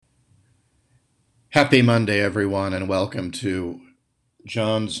Happy Monday, everyone, and welcome to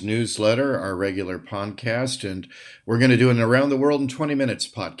John's newsletter, our regular podcast. And we're going to do an Around the World in 20 Minutes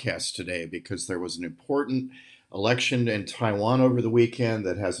podcast today because there was an important election in Taiwan over the weekend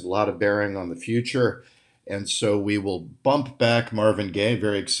that has a lot of bearing on the future. And so we will bump back Marvin Gaye.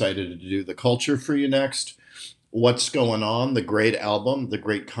 Very excited to do the culture for you next. What's Going On, the great album, the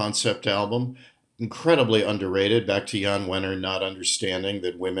great concept album, incredibly underrated. Back to Jan Wenner not understanding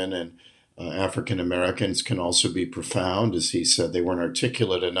that women and African Americans can also be profound. As he said, they weren't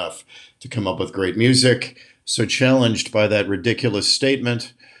articulate enough to come up with great music. So, challenged by that ridiculous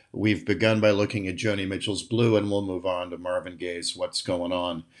statement, we've begun by looking at Joni Mitchell's Blue, and we'll move on to Marvin Gaye's What's Going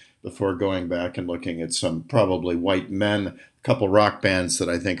On before going back and looking at some probably white men, a couple rock bands that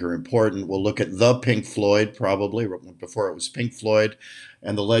I think are important. We'll look at the Pink Floyd, probably before it was Pink Floyd,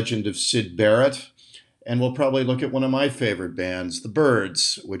 and the legend of Syd Barrett. And we'll probably look at one of my favorite bands, the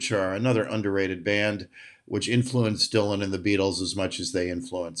Byrds, which are another underrated band which influenced Dylan and the Beatles as much as they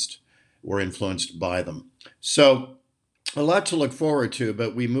were influenced by them. So a lot to look forward to,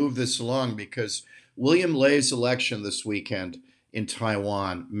 but we move this along because William Lay's election this weekend in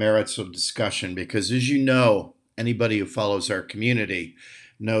Taiwan merits a discussion because, as you know, anybody who follows our community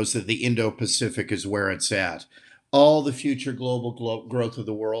knows that the Indo-Pacific is where it's at. All the future global growth of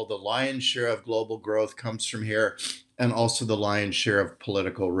the world, the lion's share of global growth comes from here, and also the lion's share of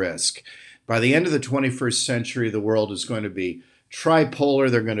political risk. By the end of the 21st century, the world is going to be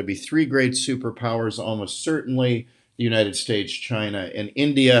tripolar. There are going to be three great superpowers, almost certainly the United States, China, and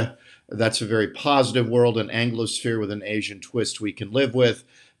India. That's a very positive world, an Anglosphere with an Asian twist we can live with.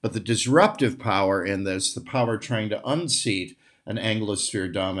 But the disruptive power in this, the power trying to unseat an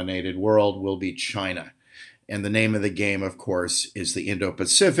Anglosphere-dominated world, will be China. And the name of the game, of course, is the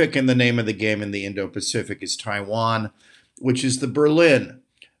Indo-Pacific. And the name of the game in the Indo-Pacific is Taiwan, which is the Berlin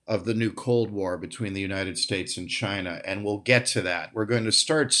of the new Cold War between the United States and China. And we'll get to that. We're going to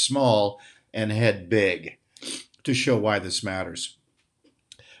start small and head big to show why this matters.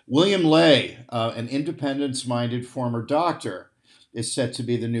 William Lay, an independence-minded former doctor, is set to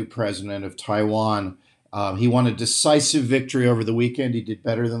be the new president of Taiwan. He won a decisive victory over the weekend. He did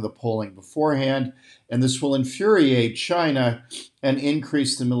better than the polling beforehand. And this will infuriate China and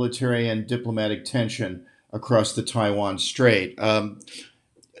increase the military and diplomatic tension across the Taiwan Strait.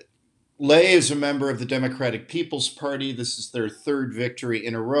 Lay is a member of the Democratic People's Party. This is their third victory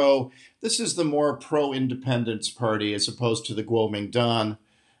in a row. This is the more pro-independence party as opposed to the Kuomintang,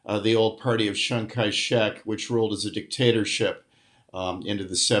 the old party of Chiang Kai-shek, which ruled as a dictatorship into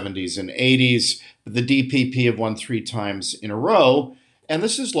the 70s and 80s. But the DPP have won three times in a row. And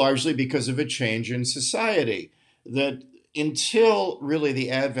this is largely because of a change in society, that until really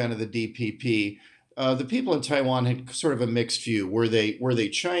the advent of the DPP, the people in Taiwan had sort of a mixed view. Were they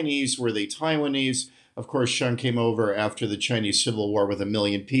Chinese? Were they Taiwanese? Of course, Chiang came over after the Chinese Civil War with 1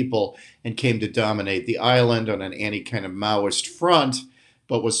 million people and came to dominate the island on an anti kind of Maoist front,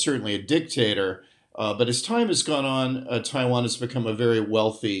 but was certainly a dictator. But as time has gone on, Taiwan has become a very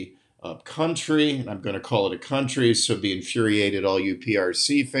wealthy country, and I'm going to call it a country, so be infuriated, all you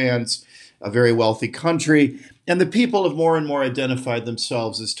PRC fans, a very wealthy country. And the people have more and more identified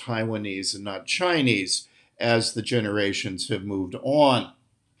themselves as Taiwanese and not Chinese as the generations have moved on.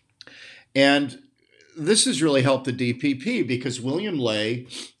 And this has really helped the DPP because William Lay,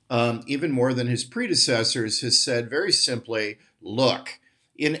 even more than his predecessors, has said very simply, look,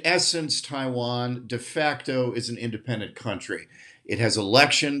 in essence, Taiwan de facto is an independent country. It has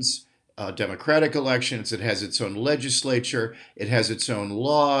elections, democratic elections. It has its own legislature. It has its own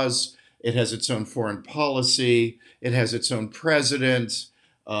laws. It has its own foreign policy. It has its own president.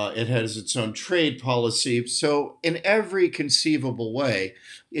 It has its own trade policy. So in every conceivable way,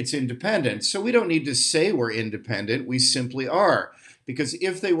 it's independent. So we don't need to say we're independent. We simply are. Because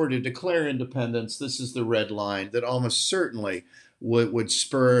if they were to declare independence, this is the red line that almost certainly would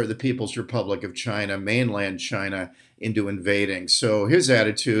spur the People's Republic of China, mainland China, into invading. So his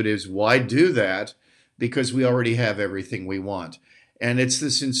attitude is, why do that? Because we already have everything we want. And it's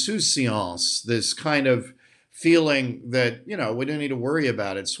this insouciance, this kind of feeling that, we don't need to worry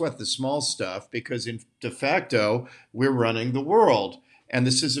about it, sweat the small stuff, because in de facto, we're running the world. And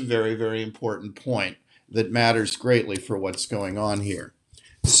this is a very, very important point that matters greatly for what's going on here.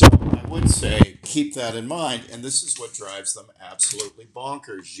 So I would say keep that in mind, and this is what drives them absolutely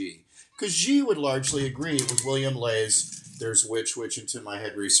bonkers, Xi. Because Xi would largely agree with William Lay's "there's which into my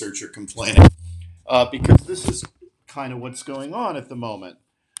head" researcher complaining, because this is kind of what's going on at the moment,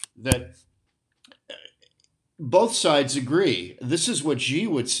 that both sides agree. This is what Xi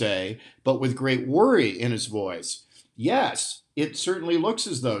would say, but with great worry in his voice. yes, it certainly looks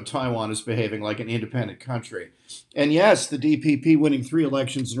as though Taiwan is behaving like an independent country. And yes, the DPP winning 3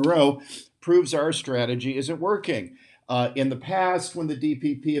 elections in a row proves our strategy isn't working. In the past, when the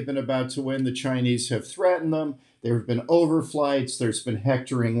DPP have been about to win, the Chinese have threatened them. There have been overflights, there's been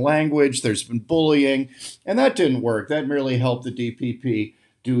hectoring language, there's been bullying, and that didn't work. That merely helped the DPP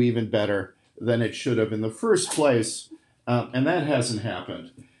do even better than it should have in the first place, and that hasn't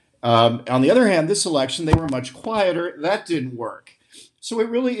happened. On the other hand, this election, they were much quieter. That didn't work. So it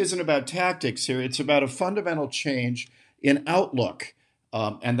really isn't about tactics here. It's about a fundamental change in outlook.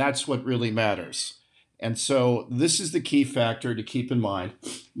 And that's what really matters. And so this is the key factor to keep in mind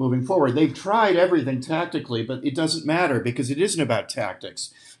moving forward. They've tried everything tactically, but it doesn't matter because it isn't about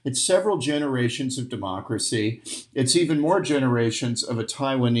tactics. It's several generations of democracy. It's even more generations of a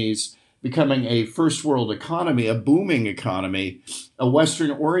Taiwanese becoming a first world economy, a booming economy, a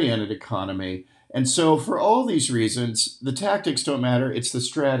Western oriented economy. And so, for all these reasons, the tactics don't matter. It's the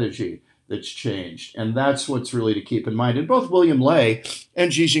strategy that's changed. And that's what's really to keep in mind. And both William Ley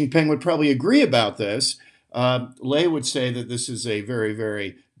and Xi Jinping would probably agree about this. Ley would say that this is a very,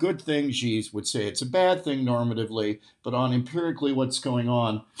 very good thing. Xi would say it's a bad thing normatively, but on empirically what's going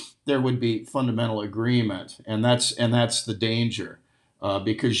on, there would be fundamental agreement. And that's the danger.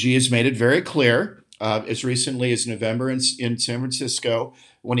 Because Xi has made it very clear, as recently as November in San Francisco,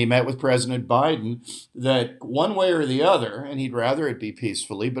 when he met with President Biden, that one way or the other, and he'd rather it be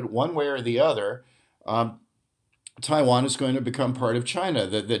peacefully, but one way or the other, Taiwan is going to become part of China.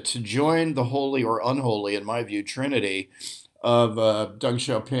 That to join the holy or unholy, in my view, trinity of Deng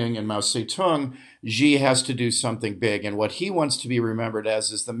Xiaoping and Mao Zedong, Xi has to do something big. And what he wants to be remembered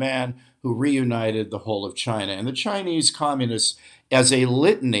as is the man who reunited the whole of China. And the Chinese communists, as a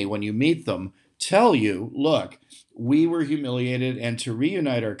litany, when you meet them, tell you, look, we were humiliated, and to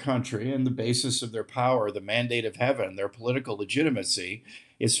reunite our country, and the basis of their power, the mandate of heaven, their political legitimacy,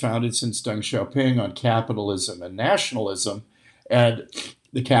 is founded since Deng Xiaoping on capitalism and nationalism. And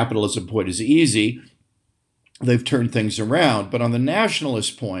the capitalism point is easy. They've turned things around. But on the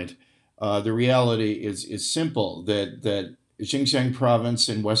nationalist point, the reality is simple, that Xinjiang province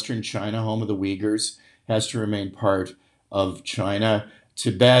in western China, home of the Uyghurs, has to remain part of China.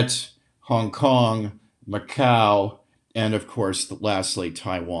 Tibet, Hong Kong, Macau, and of course, lastly,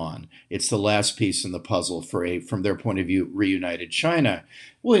 Taiwan. It's the last piece in the puzzle for from their point of view, reunited China.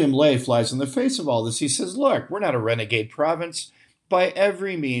 William Ley flies in the face of all this. He says, look, we're not a renegade province. By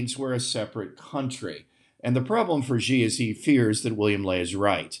every means, we're a separate country. And the problem for Xi is he fears that William Ley is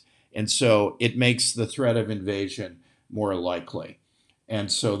right. And so it makes the threat of invasion more likely.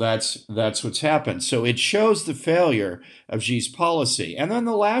 And so that's what's happened. So it shows the failure of Xi's policy. And then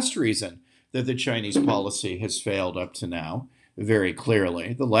the last reason that the Chinese policy has failed up to now, very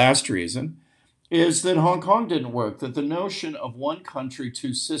clearly, the last reason is that Hong Kong didn't work, that the notion of one country,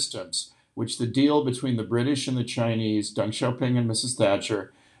 two systems, which the deal between the British and the Chinese, Deng Xiaoping and Mrs.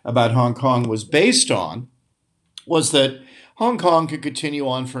 Thatcher, about Hong Kong was based on, was that Hong Kong could continue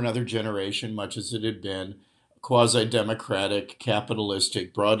on for another generation, much as it had been, quasi-democratic,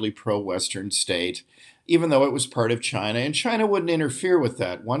 capitalistic, broadly pro-Western state, even though it was part of China, and China wouldn't interfere with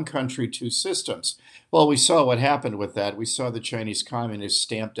that. One country, two systems. Well, we saw what happened with that. We saw the Chinese communists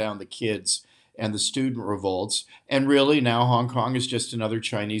stamp down the kids and the student revolts, and really now Hong Kong is just another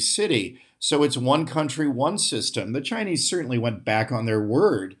Chinese city. So it's one country, one system. The Chinese certainly went back on their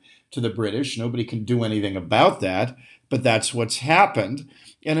word to the British. Nobody can do anything about that, but that's what's happened.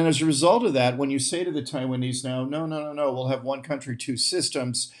 And as a result of that, when you say to the Taiwanese now, no, we'll have one country, two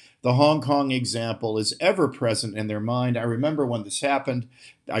systems, the Hong Kong example is ever present in their mind. I remember when this happened,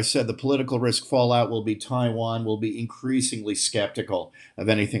 I said the political risk fallout will be Taiwan will be increasingly skeptical of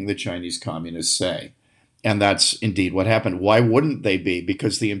anything the Chinese communists say. And that's indeed what happened. Why wouldn't they be?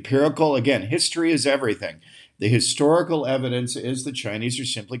 Because the empirical, again, history is everything. The historical evidence is the Chinese are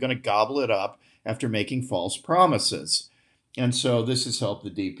simply going to gobble it up after making false promises. And so this has helped the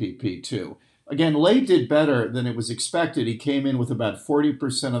DPP too. Again, Ley did better than it was expected. He came in with about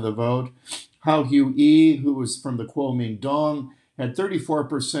 40% of the vote. Hao Hui, who was from the Kuomintang, had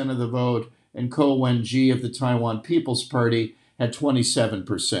 34% of the vote, and Ko Wen-ji of the Taiwan People's Party had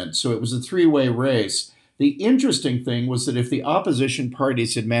 27%. So it was a three-way race. The interesting thing was that if the opposition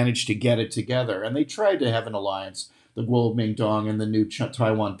parties had managed to get it together, and they tried to have an alliance, the Kuomintang and the new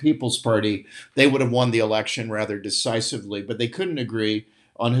Taiwan People's Party, they would have won the election rather decisively, but they couldn't agree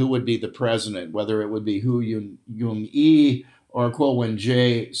on who would be the president, whether it would be Hu Jung-yi or Kuo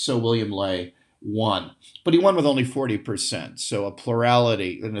Wen-je, so William Ley won. But he won with only 40%, so a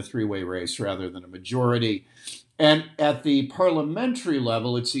plurality in a three-way race rather than a majority. And at the parliamentary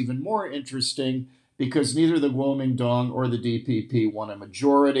level, it's even more interesting because neither the Kuomintang or the DPP won a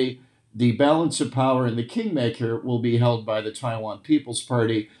majority. The balance of power in the kingmaker will be held by the Taiwan People's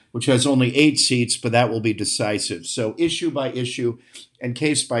Party, which has only 8 seats, but that will be decisive. So issue by issue and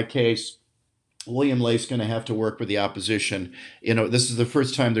case by case, William Lay's going to have to work with the opposition. This is the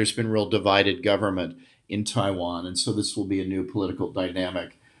first time there's been real divided government in Taiwan, and so this will be a new political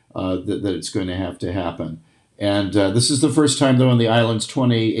dynamic that it's going to have to happen. And this is the first time, though, in the island's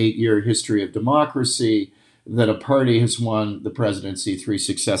 28-year history of democracy that a party has won the presidency 3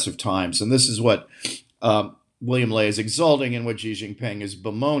 successive times. And this is what William Lay is exalting and what Xi Jinping is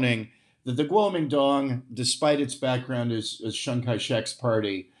bemoaning, that the Kuomintang, despite its background as Chiang Kai-shek's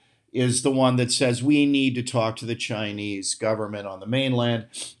party, is the one that says we need to talk to the Chinese government on the mainland.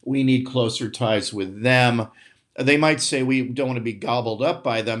 We need closer ties with them. They might say we don't want to be gobbled up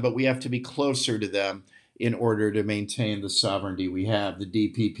by them, but we have to be closer to them in order to maintain the sovereignty we have. The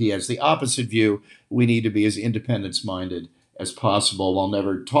DPP has the opposite view. We need to be as independence-minded as possible while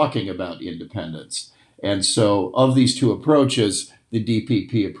never talking about independence. And so of these two approaches, the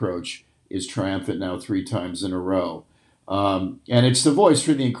DPP approach is triumphant now 3 times in a row. And it's the voice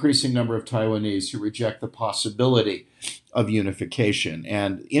for the increasing number of Taiwanese who reject the possibility of unification.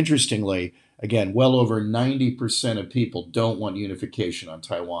 And interestingly, again, well over 90% of people don't want unification on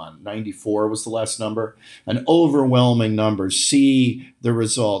Taiwan. 94 was the last number. An overwhelming number see the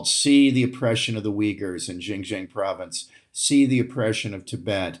results, see the oppression of the Uyghurs in Xinjiang province, see the oppression of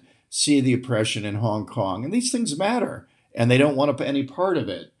Tibet, see the oppression in Hong Kong. And these things matter, and they don't want any part of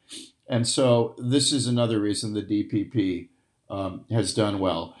it. And so this is another reason the DPP has done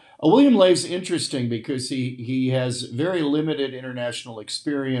well. William Lay's interesting because he has very limited international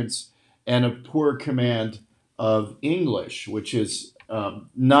experience and a poor command of English, which is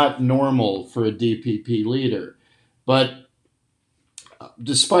not normal for a DPP leader. But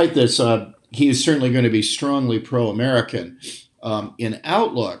despite this, he is certainly going to be strongly pro-American in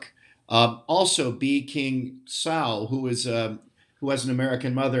outlook. Also, B. King Sao, who has an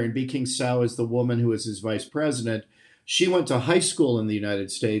American mother, and B. King Sao is the woman who is his vice president. She went to high school in the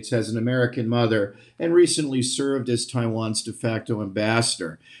United States, has an American mother, and recently served as Taiwan's de facto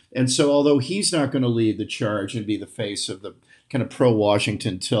ambassador. And so although he's not going to lead the charge and be the face of the kind of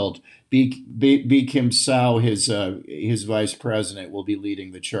pro-Washington tilt, B. Kim Sao, his vice president, will be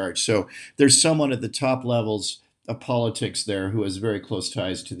leading the charge. So there's someone at the top levels of politics there who has very close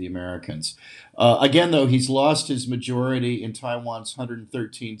ties to the Americans. Again, though, he's lost his majority in Taiwan's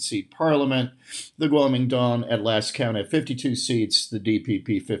 113-seat parliament. The Kuomintang at last count had 52 seats, the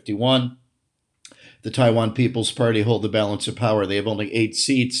DPP 51. The Taiwan People's Party hold the balance of power. They have only 8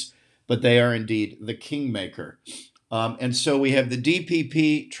 seats, but they are indeed the kingmaker. And so we have the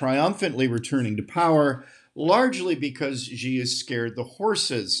DPP triumphantly returning to power, largely because Xi has scared the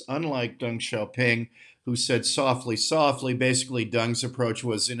horses, unlike Deng Xiaoping, who said softly, softly. Basically, Deng's approach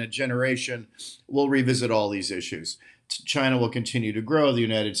was, in a generation, we'll revisit all these issues. China will continue to grow. The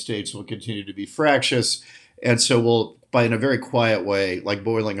United States will continue to be fractious. And so we'll, in a very quiet way, like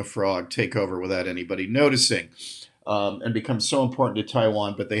boiling a frog, take over without anybody noticing and become so important to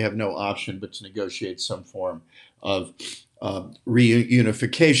Taiwan, but they have no option but to negotiate some form of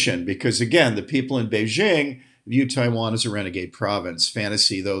reunification. Because, again, the people in Beijing view Taiwan as a renegade province,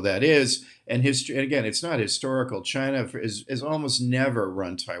 fantasy though that is. And history, again, it's not historical. China has almost never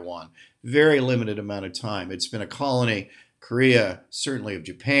run Taiwan. Very limited amount of time. It's been a colony, Korea, certainly of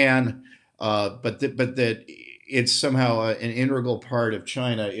Japan, but that it's somehow an integral part of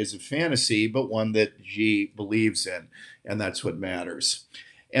China is a fantasy, but one that Xi believes in, and that's what matters.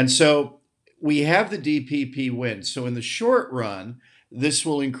 And so we have the DPP win. So in the short run, this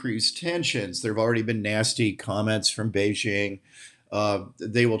will increase tensions. There have already been nasty comments from Beijing.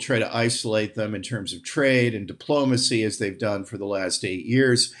 They will try to isolate them in terms of trade and diplomacy, as they've done for the last 8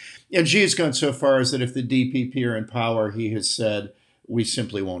 years. And Xi has gone so far as that if the DPP are in power, he has said, we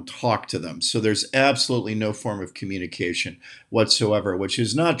simply won't talk to them. So there's absolutely no form of communication whatsoever, which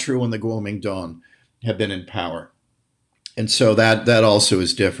is not true when the Kuomintang have been in power. And so that also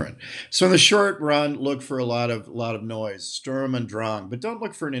is different. So in the short run, look for a lot of noise, Sturm und Drang, but don't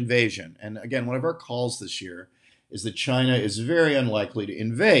look for an invasion. And again, one of our calls this year is that China is very unlikely to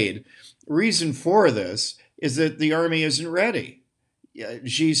invade. Reason for this is that the army isn't ready.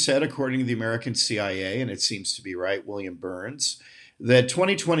 Xi said, according to the American CIA, and it seems to be right, William Burns, that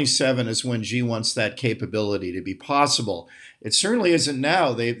 2027 is when Xi wants that capability to be possible. It certainly isn't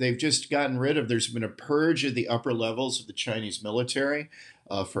now. They've just gotten rid of, there's been a purge at the upper levels of the Chinese military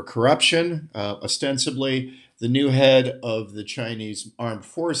for corruption, ostensibly. The new head of the Chinese armed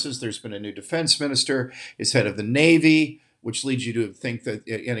forces, there's been a new defense minister, is head of the Navy, which leads you to think that,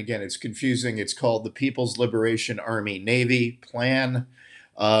 and again, it's confusing. It's called the People's Liberation Army Navy Plan.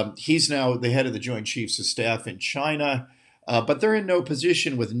 He's now the head of the Joint Chiefs of Staff in China, but they're in no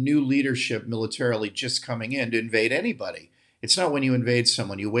position with new leadership militarily just coming in to invade anybody. It's not when you invade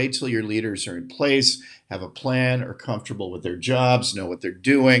someone. You wait till your leaders are in place, have a plan, are comfortable with their jobs, know what they're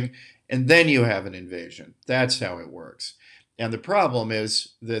doing, and then you have an invasion. That's how it works. And the problem is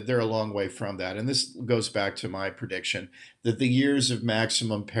that they're a long way from that. And this goes back to my prediction that the years of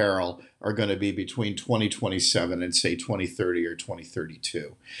maximum peril are going to be between 2027 and, say, 2030 or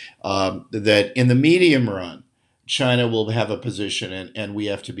 2032. That in the medium run, China will have a position, and we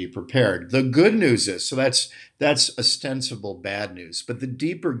have to be prepared. The good news is, so that's ostensible bad news, but the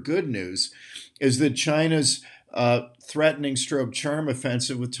deeper good news is that China's threatening stroke charm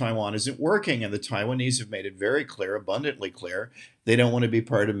offensive with Taiwan isn't working, and the Taiwanese have made it very clear, abundantly clear, they don't want to be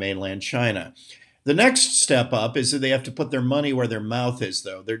part of mainland China. The next step up is that they have to put their money where their mouth is,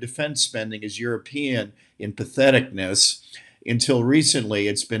 though. Their defense spending is European in patheticness. Until recently,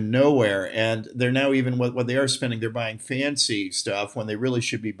 it's been nowhere, and they're now even what they are spending, they're buying fancy stuff when they really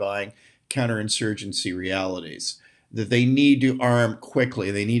should be buying counterinsurgency realities. That they need to arm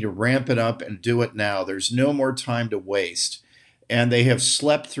quickly, they need to ramp it up and do it now. There's no more time to waste, and they have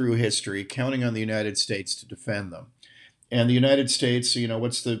slept through history, counting on the United States to defend them. And the United States,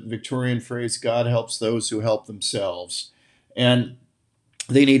 what's the Victorian phrase? God helps those who help themselves, and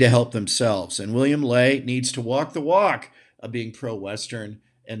they need to help themselves. And William Ley needs to walk the walk of being pro-Western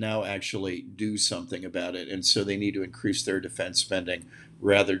and now actually do something about it. And so they need to increase their defense spending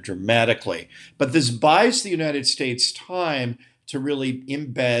rather dramatically. But this buys the United States time to really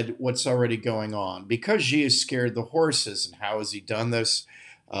embed what's already going on. Because Xi has scared the horses. And how has he done this?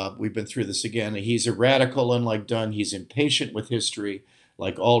 We've been through this again. He's a radical, unlike Dunn. He's impatient with history,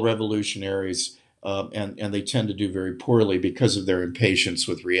 like all revolutionaries. And they tend to do very poorly because of their impatience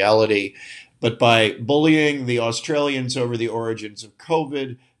with reality. But by bullying the Australians over the origins of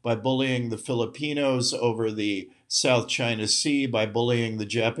COVID, by bullying the Filipinos over the South China Sea, by bullying the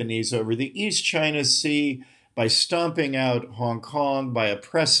Japanese over the East China Sea, by stomping out Hong Kong, by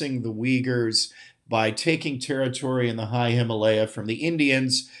oppressing the Uyghurs, by taking territory in the high Himalaya from the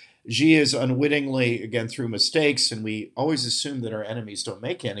Indians, Xi is unwittingly, again through mistakes, and we always assume that our enemies don't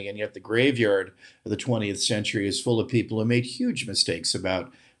make any, and yet the graveyard of the 20th century is full of people who made huge mistakes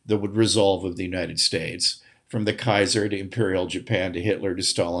about the resolve of the United States, from the Kaiser to Imperial Japan to Hitler to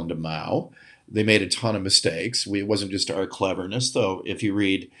Stalin to Mao. They made a ton of mistakes. It wasn't just our cleverness, though. If you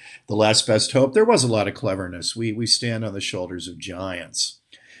read The Last Best Hope, there was a lot of cleverness. We stand on the shoulders of giants.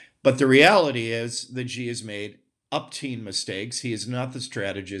 But the reality is that Xi has made up-teen mistakes. He is not the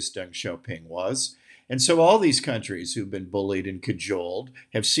strategist Deng Xiaoping was. And so all these countries who've been bullied and cajoled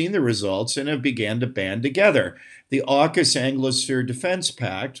have seen the results and have began to band together. The AUKUS Anglosphere Defense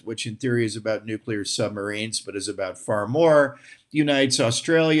Pact, which in theory is about nuclear submarines but is about far more, unites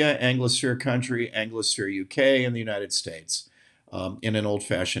Australia, Anglosphere country, Anglosphere UK, and the United States in an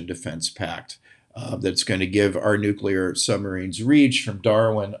old-fashioned defense pact that's going to give our nuclear submarines reach from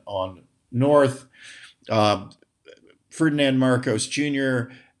Darwin on north. Ferdinand Marcos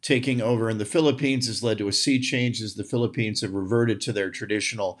Jr. taking over in the Philippines has led to a sea change as the Philippines have reverted to their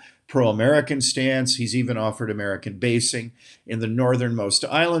traditional pro-American stance. He's even offered American basing in the northernmost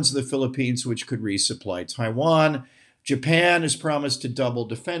islands of the Philippines, which could resupply Taiwan. Japan has promised to double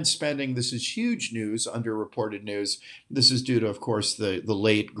defense spending. This is huge news, underreported news. This is due to, of course, the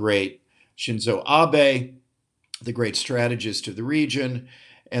late, great Shinzo Abe, the great strategist of the region.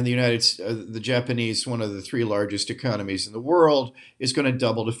 And the Japanese, one of the three largest economies in the world, is going to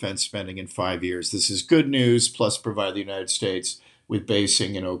double defense spending in 5 years. This is good news, plus provide the United States with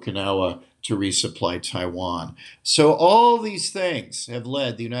basing in Okinawa to resupply Taiwan. So all these things have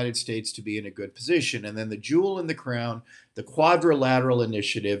led the United States to be in a good position. And then the jewel in the crown, the Quadrilateral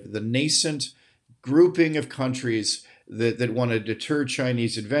Initiative, the nascent grouping of countries that want to deter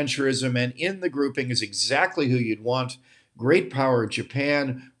Chinese adventurism. And in the grouping is exactly who you'd want. Great power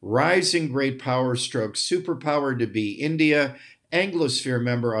Japan, rising great power stroke superpower to be India, Anglosphere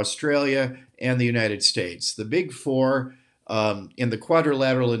member Australia, and the United States. The big four in the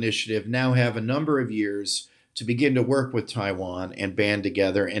Quadrilateral Initiative now have a number of years to begin to work with Taiwan and band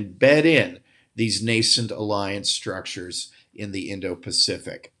together and bed in these nascent alliance structures in the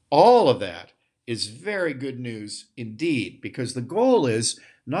Indo-Pacific. All of that is very good news indeed, because the goal is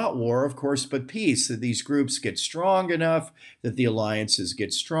not war, of course, but peace, that these groups get strong enough, that the alliances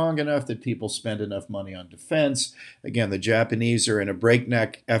get strong enough, that people spend enough money on defense. Again, the Japanese are in a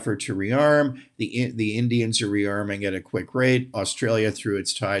breakneck effort to rearm. The Indians are rearming at a quick rate. Australia, through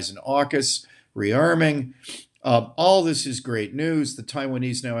its ties in AUKUS, rearming. All this is great news. The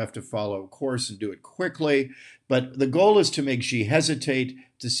Taiwanese now have to follow course and do it quickly. But the goal is to make Xi hesitate,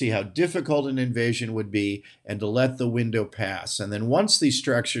 to see how difficult an invasion would be, and to let the window pass. And then once these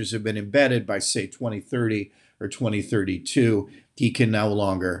structures have been embedded by, say, 2030 or 2032, he can no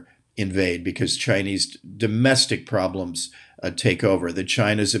longer invade because Chinese domestic problems take over. That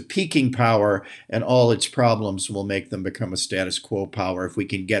China's a peaking power, and all its problems will make them become a status quo power if we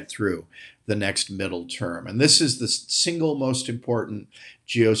can get through the next middle term. And this is the single most important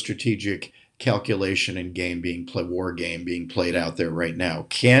geostrategic calculation and war game being played out there right now.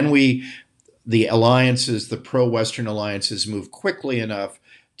 Can the alliances, the pro-Western alliances, move quickly enough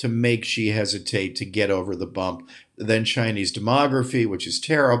to make Xi hesitate to get over the bump? Then Chinese demography, which is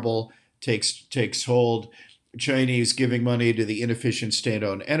terrible, takes hold. Chinese giving money to the inefficient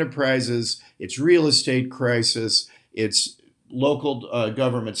state-owned enterprises, its real estate crisis, its local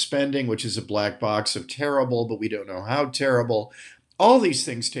government spending, which is a black box of terrible, but we don't know how terrible. All these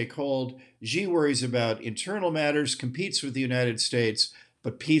things take hold. Xi worries about internal matters, competes with the United States,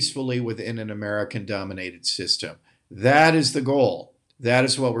 but peacefully within an American-dominated system. That is the goal. That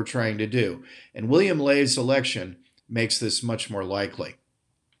is what we're trying to do. And William Lay's election makes this much more likely.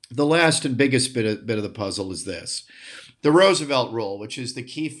 The last and biggest bit of the puzzle is this. The Roosevelt rule, which is the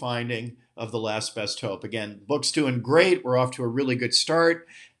key finding of the last best hope. Again, book's doing great. We're off to a really good start.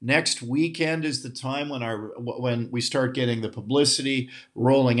 Next weekend is the time when we start getting the publicity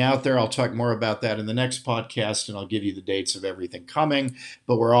rolling out there. I'll talk more about that in the next podcast, and I'll give you the dates of everything coming.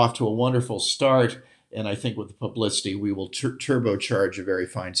 But we're off to a wonderful start, and I think with the publicity, we will turbocharge a very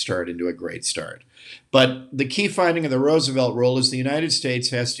fine start into a great start. But the key finding of the Roosevelt rule is the United States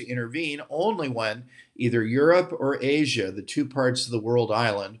has to intervene only when either Europe or Asia, the two parts of the world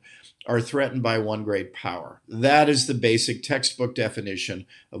island, are threatened by one great power. That is the basic textbook definition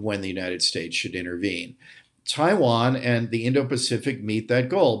of when the United States should intervene. Taiwan and the Indo-Pacific meet that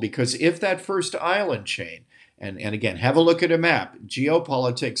goal because if that first island chain, and again, have a look at a map,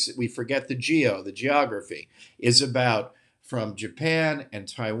 geopolitics, we forget the geography, is about from Japan and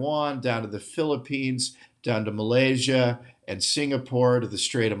Taiwan down to the Philippines, down to Malaysia and Singapore, to the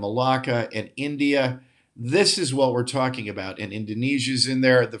Strait of Malacca and India. This is what we're talking about. And Indonesia's in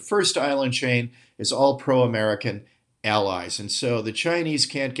there. The first island chain is all pro-American allies. And so the Chinese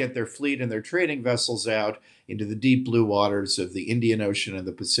can't get their fleet and their trading vessels out into the deep blue waters of the Indian Ocean and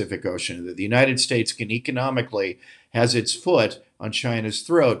the Pacific Ocean. The United States can economically has its foot on China's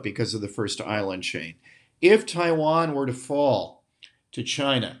throat because of the first island chain. If Taiwan were to fall to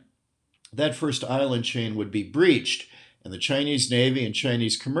China, that first island chain would be breached. And the Chinese Navy and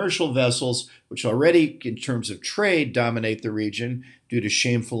Chinese commercial vessels, which already in terms of trade dominate the region due to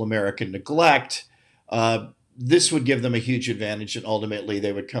shameful American neglect, this would give them a huge advantage, and ultimately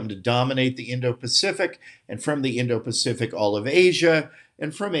they would come to dominate the Indo-Pacific, and from the Indo-Pacific all of Asia,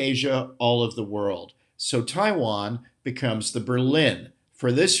 and from Asia all of the world. So Taiwan becomes the Berlin,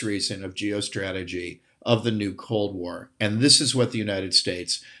 for this reason, of geostrategy of the new Cold War. And this is what the United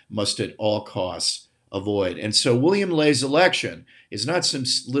States must at all costs avoid. And so William Lay's election is not some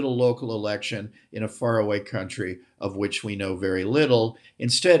little local election in a faraway country of which we know very little.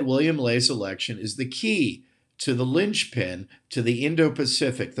 Instead, William Lay's election is the key to the linchpin to the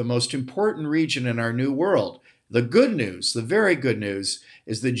Indo-Pacific, the most important region in our new world. The good news, the very good news,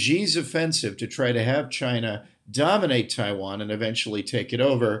 is that Xi's offensive to try to have China dominate Taiwan and eventually take it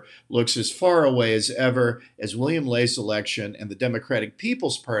over looks as far away as ever, as William Lay's election and the Democratic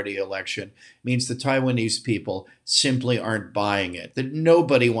People's Party election means the Taiwanese people simply aren't buying it, that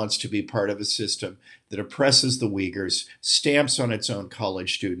nobody wants to be part of a system that oppresses the Uyghurs, stamps on its own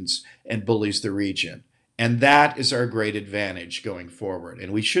college students, and bullies the region. And that is our great advantage going forward.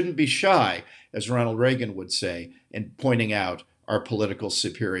 And we shouldn't be shy, as Ronald Reagan would say, in pointing out our political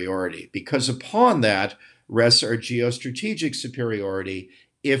superiority, because upon that rests our geostrategic superiority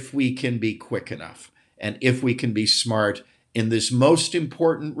if we can be quick enough and if we can be smart in this most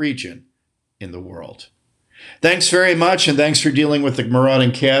important region in the world. Thanks very much, and thanks for dealing with the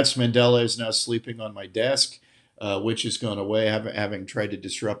marauding cats. Mandela is now sleeping on my desk, which has gone away, having tried to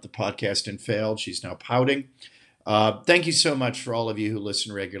disrupt the podcast and failed. She's now pouting. Thank you so much for all of you who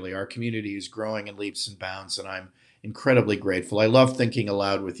listen regularly. Our community is growing in leaps and bounds, and I'm incredibly grateful. I love thinking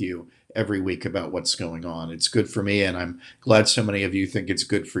aloud with you every week about what's going on. It's good for me, and I'm glad so many of you think it's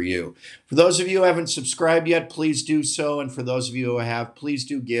good for you. For those of you who haven't subscribed yet, please do so. And for those of you who have, please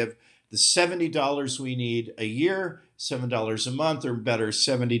do give the $70 we need a year, $7 a month, or better,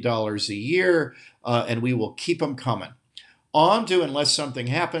 $70 a year, and we will keep them coming. On to Unless Something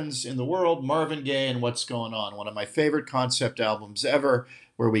Happens in the World, Marvin Gaye and What's Going On, one of my favorite concept albums ever,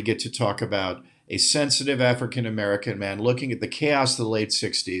 where we get to talk about a sensitive African American man looking at the chaos of the late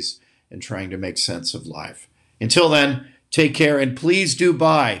 60s and trying to make sense of life. Until then, take care, and please do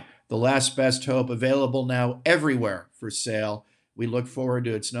buy The Last Best Hope, available now everywhere for sale. We look forward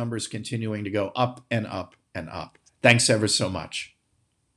to its numbers continuing to go up and up and up. Thanks ever so much.